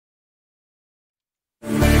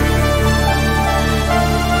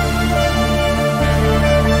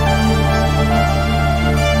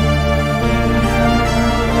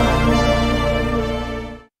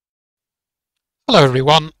Hello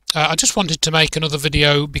everyone. I just wanted to make another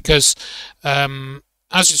video because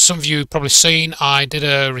as some of you have probably seen, I did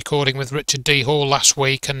a recording with Richard D. Hall last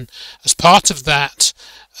week, and as part of that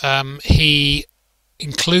he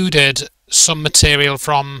included some material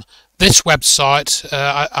from this website.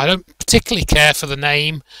 I don't particularly care for the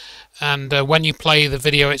name, and when you play the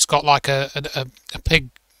video it's got like a pig,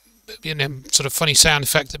 sort of funny sound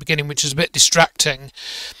effect at the beginning, which is a bit distracting.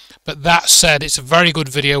 But that said, it's a very good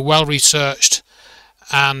video, well researched,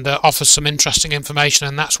 and offers some interesting information,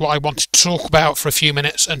 and that's what I wanted to talk about for a few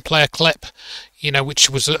minutes and play a clip, which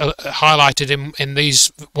was highlighted in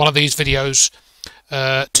one of these videos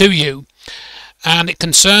to you. And it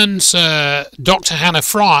concerns Dr. Hannah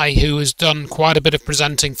Fry, who has done quite a bit of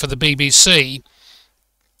presenting for the BBC.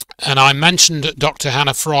 And I mentioned Dr.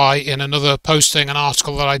 Hannah Fry in another posting, an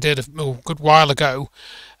article that I did a good while ago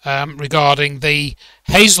regarding the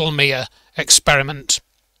Hazelmere experiment.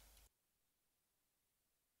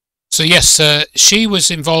 So yes, she was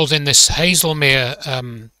involved in this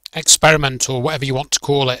Hazelmere experiment, or whatever you want to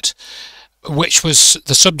call it, which was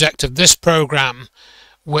the subject of this programme,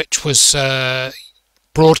 which was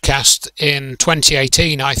broadcast in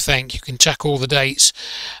 2018, I think. You can check all the dates.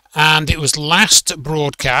 And it was last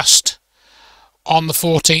broadcast on the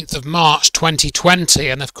 14th of March 2020,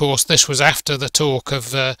 and of course this was after the talk of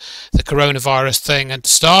the coronavirus thing had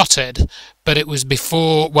started, but it was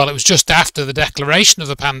before, well, it was just after the declaration of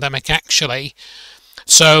the pandemic actually.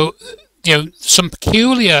 So some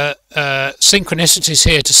peculiar synchronicities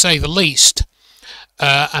here, to say the least.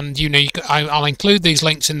 And I'll include these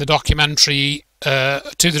links in the documentary, to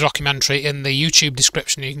the documentary, in the YouTube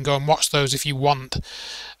description. You can go and watch those if you want,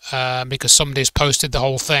 because somebody's posted the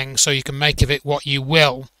whole thing, so you can make of it what you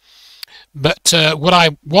will. But what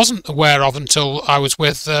I wasn't aware of until I was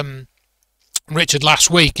with Richard last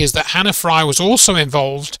week is that Hannah Fry was also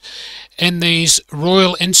involved in these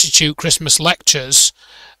Royal Institute Christmas lectures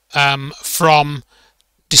from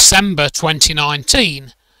December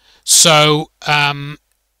 2019. So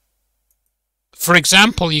for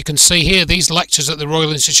example, you can see here these lectures at the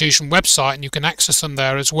Royal Institution website, and you can access them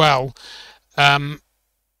there as well.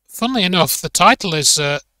 Funnily enough, the title is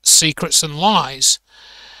Secrets and Lies,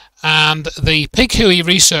 and the Pig Hooey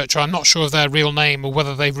researcher, I'm not sure of their real name or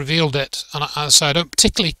whether they've revealed it, and so I don't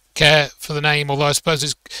particularly care for the name, although I suppose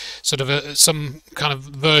it's sort of some kind of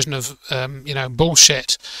version of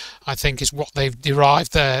bullshit, I think, is what they've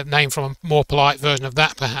derived their name from, a more polite version of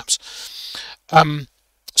that perhaps.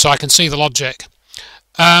 So I can see the logic.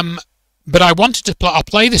 But I wanted to I'll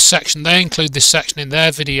play this section. They include this section in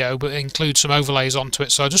their video, but include some overlays onto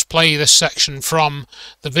it. So I'll just play this section from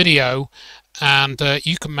the video, and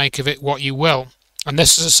you can make of it what you will. And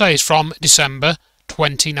this, as I say, is from December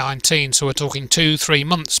 2019. So we're talking 2-3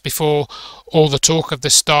 months before all the talk of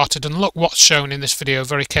this started. And look what's shown in this video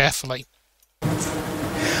very carefully.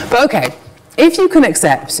 But okay, if you can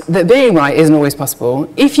accept that being right isn't always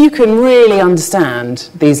possible, if you can really understand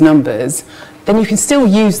these numbers, then you can still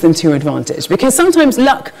use them to your advantage, because sometimes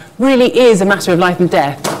luck really is a matter of life and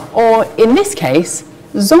death, or in this case,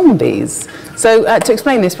 zombies. So to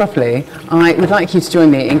explain this properly, I would like you to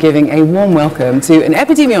join me in giving a warm welcome to an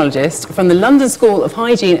epidemiologist from the London School of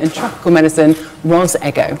Hygiene and Tropical Medicine, Ros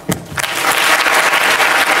Ego.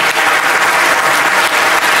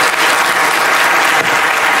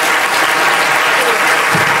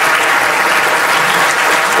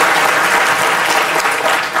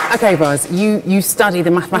 Okay, Ros, you study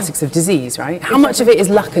the mathematics of disease, right? How much of it is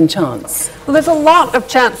luck and chance? Well, there's a lot of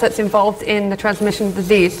chance that's involved in the transmission of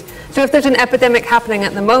disease. So if there's an epidemic happening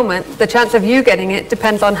at the moment, the chance of you getting it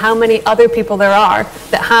depends on how many other people there are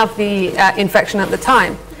that have the infection at the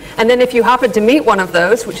time. And then if you happen to meet one of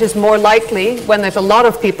those, which is more likely when there's a lot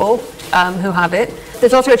of people who have it,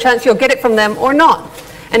 there's also a chance you'll get it from them or not.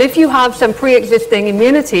 And if you have some pre-existing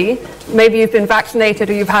immunity, maybe you've been vaccinated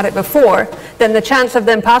or you've had it before, then the chance of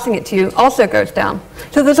them passing it to you also goes down.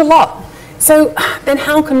 So there's a lot. So then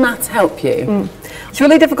how can maths help you? It's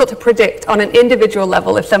really difficult to predict on an individual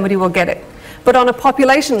level if somebody will get it. But on a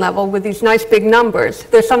population level, with these nice big numbers,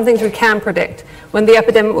 there's some things we can predict. When the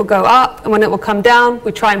epidemic will go up and when it will come down,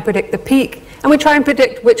 we try and predict the peak, and we try and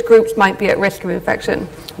predict which groups might be at risk of infection.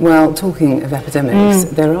 Well, talking of epidemics,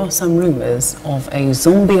 there are some rumours of a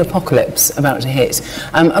zombie apocalypse about to hit.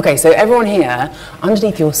 Okay, so everyone here,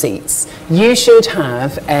 underneath your seats, you should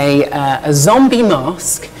have a zombie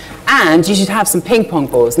mask, and you should have some ping pong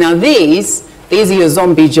balls. Now these are your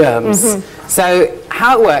zombie germs. So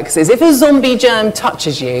how it works is, if a zombie germ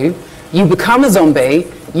touches you, you become a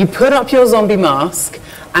zombie, you put up your zombie mask,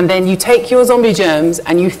 and then you take your zombie germs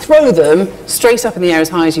and you throw them straight up in the air as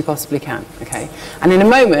high as you possibly can, okay? And in a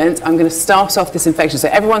moment, I'm going to start off this infection. So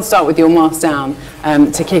everyone start with your mask down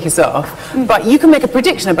to kick us off. But you can make a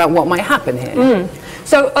prediction about what might happen here.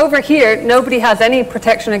 So over here, nobody has any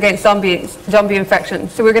protection against zombie infection.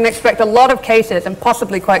 So we're going to expect a lot of cases, and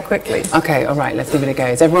possibly quite quickly. Okay, all right, let's give it a go.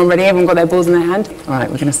 Is everyone ready? Everyone got their balls in their hand? All right,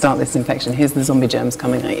 we're going to start this infection. Here's the zombie germs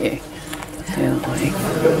coming at you. Yeah,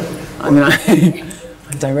 I'm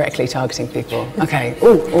directly targeting people. Okay,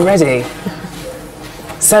 already.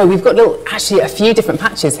 So we've got actually a few different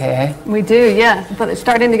patches here. We do, yeah, but it's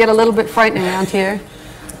starting to get a little bit frightening around here.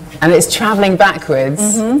 And it's travelling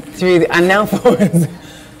backwards through, and now forwards.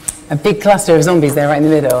 A big cluster of zombies there right in the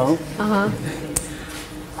middle.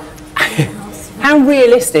 How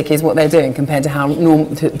realistic is what they're doing compared to how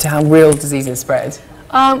how real diseases spread?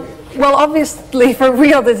 Well, obviously, for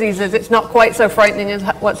real diseases, it's not quite so frightening as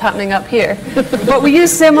what's happening up here. But we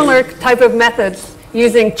use similar type of methods,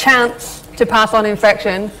 using chance to pass on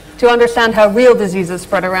infection to understand how real diseases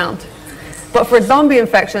spread around. But for zombie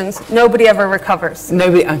infections, nobody ever recovers.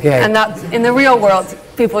 Nobody, okay. And that's, in the real world,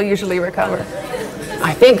 people usually recover.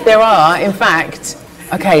 I think there are, in fact,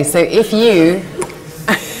 okay, so if you,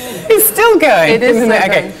 it's still going. It is still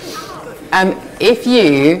going. Okay. If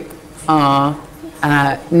you are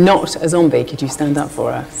not a zombie, could you stand up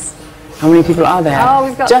for us? How many people are there? Oh,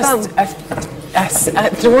 we've got just some.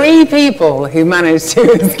 3 people who managed to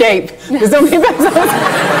escape the zombie bacillus.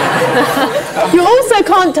 You also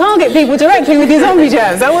can't target people directly with your zombie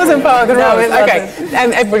germs. That wasn't part of the rules. Okay,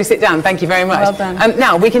 everybody sit down. Thank you very much. Well done.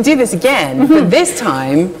 Now, we can do this again, but this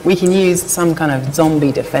time we can use some kind of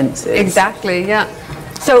zombie defences. Exactly, yeah.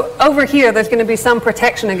 So over here, there's going to be some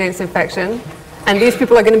protection against infection. And these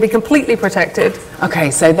people are going to be completely protected. Okay,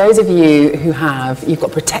 so those of you who you've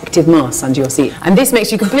got protective masks under your seat, and this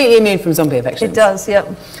makes you completely immune from zombie infections. It does, yep.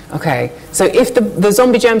 Okay, so if the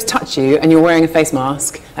zombie germs touch you and you're wearing a face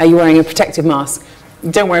mask, you're wearing a protective mask,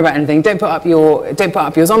 don't worry about anything. Don't put up your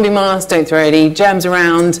zombie mask. Don't throw any germs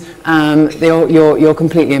around. You're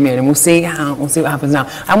completely immune, and we'll see what happens now.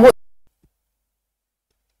 And what?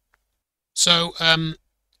 So.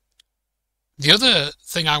 The other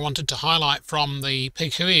thing I wanted to highlight from the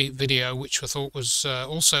Pig Hui video, which I thought was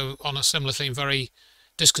also on a similar theme, very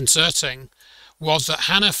disconcerting, was that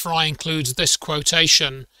Hannah Fry includes this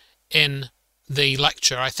quotation in the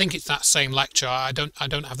lecture. I think it's that same lecture. I don't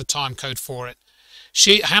have the time code for it.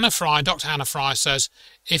 Dr. Hannah Fry says,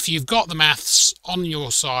 if you've got the maths on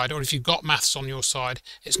your side, or if you've got maths on your side,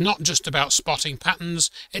 it's not just about spotting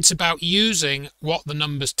patterns, it's about using what the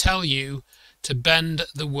numbers tell you to bend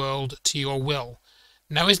the world to your will.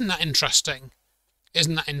 Now, isn't that interesting?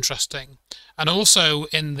 Isn't that interesting? And also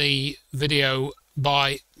in the video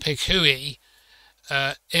by Pig Hui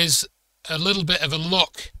is a little bit of a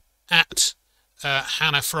look at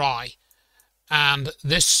Hannah Fry. And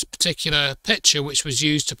this particular picture, which was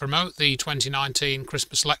used to promote the 2019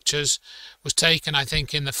 Christmas lectures, was taken, I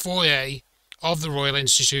think, in the foyer of the Royal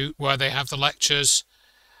Institute, where they have the lectures.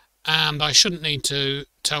 And I shouldn't need to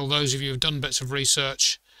tell those of you who've done bits of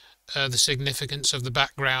research the significance of the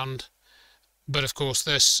background. But of course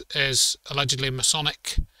this is allegedly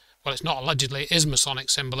Masonic. Well, it's not allegedly, it is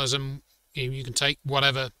Masonic symbolism. You can take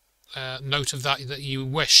whatever note of that you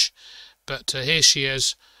wish. But here she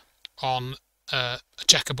is on a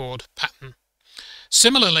checkerboard pattern.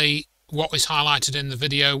 Similarly, what was highlighted in the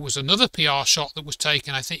video was another PR shot that was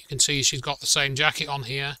taken. I think you can see she's got the same jacket on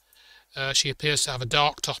here. She appears to have a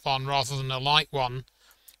dark top on rather than a light one,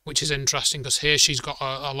 which is interesting because here she's got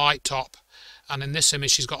a light top, and in this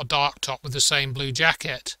image she's got a dark top with the same blue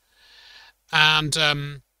jacket.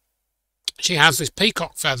 And she has this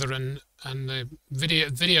peacock feather, and the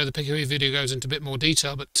the Pig Hui video goes into a bit more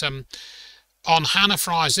detail, but on Hannah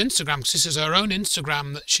Fry's Instagram, because this is her own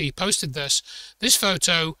Instagram that she posted this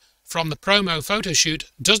photo from the promo photo shoot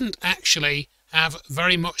doesn't actually have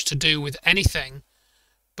very much to do with anything,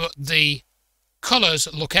 but the colours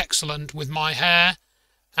look excellent with my hair,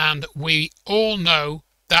 and we all know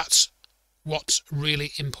that's what's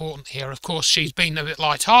really important here. Of course, she's been a bit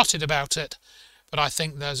light-hearted about it, but I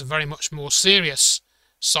think there's a very much more serious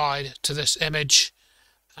side to this image,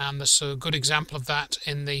 and there's a good example of that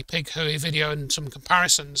in the Pig Hui video and some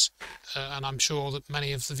comparisons, and I'm sure that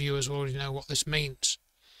many of the viewers already know what this means.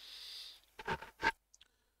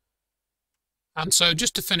 And so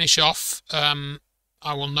just to finish off,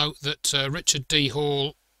 I will note that Richard D.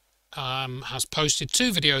 Hall has posted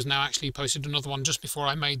 2 videos now. Actually, he posted another one just before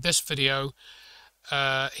I made this video.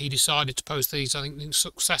 He decided to post these, I think, in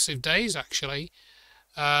successive days, actually,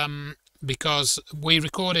 because we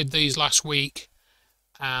recorded these last week,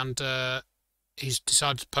 and he's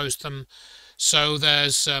decided to post them. So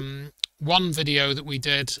there's one video that we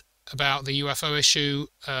did about the UFO issue,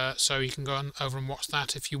 so you can go over and watch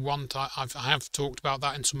that if you want. I have talked about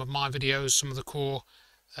that in some of my videos, some of the core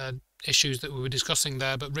issues that we were discussing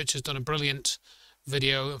there, but Richard's done a brilliant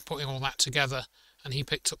video of putting all that together, and he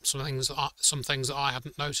picked up some things that I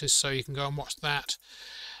hadn't noticed, so you can go and watch that.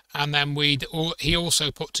 And then he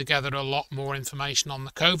also put together a lot more information on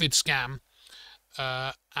the COVID scam,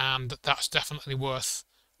 and that's definitely worth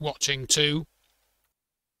watching too.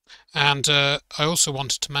 And I also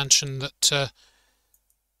wanted to mention that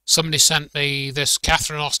somebody sent me this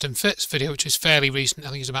Catherine Austin Fitts video, which is fairly recent. I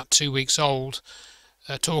think it's about 2 weeks old,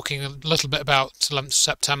 talking a little bit about 11th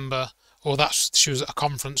September. Or she was at a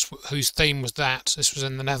conference whose theme was that. This was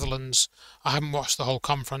in the Netherlands. I haven't watched the whole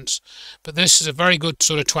conference, but this is a very good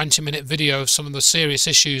sort of 20-minute video of some of the serious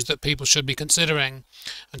issues that people should be considering.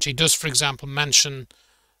 And she does, for example, mention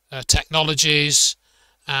technologies,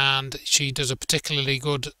 and she does a particularly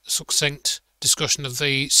good, succinct discussion of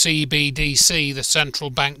the CBDC, the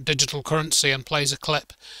central bank digital currency, and plays a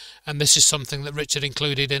clip. And this is something that Richard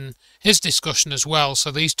included in his discussion as well.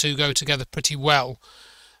 So these two go together pretty well.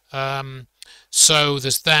 So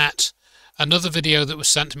there's that. Another video that was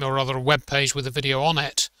sent to me, or rather a web page with a video on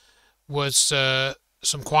it, was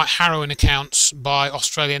some quite harrowing accounts by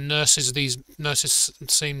Australian nurses. These nurses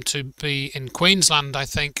seem to be in Queensland, I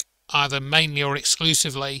think, either mainly or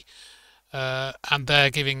exclusively, and they're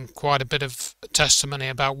giving quite a bit of testimony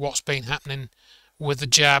about what's been happening with the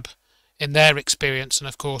jab in their experience, and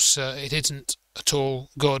of course it isn't at all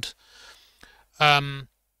good.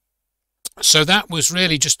 So that was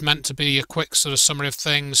really just meant to be a quick sort of summary of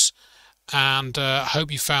things, and I hope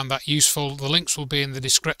you found that useful. The links will be in the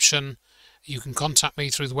description. You can contact me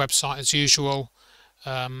through the website as usual.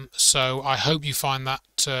 So I hope you find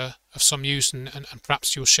that of some use, and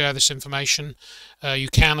perhaps you'll share this information. You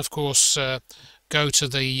can, of course, go to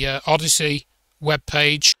the Odyssey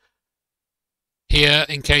webpage here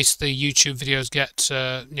in case the YouTube videos get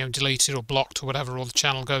deleted or blocked or whatever, or the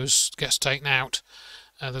channel gets taken out.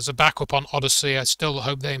 There's a backup on Odyssey. I still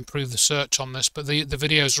hope they improve the search on this, but the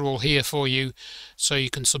videos are all here for you, so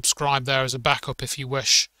you can subscribe there as a backup if you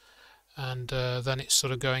wish, and then it's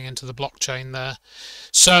sort of going into the blockchain there.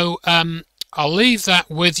 So I'll leave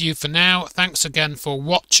that with you for now. Thanks again for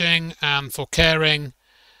watching and for caring,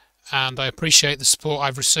 and I appreciate the support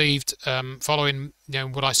I've received following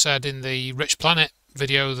what I said in the Rich Planet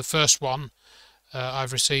video, the first one.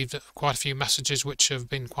 I've received quite a few messages which have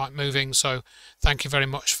been quite moving, so thank you very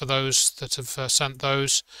much for those that have sent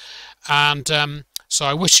those. And so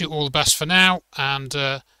I wish you all the best for now, and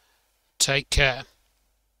take care.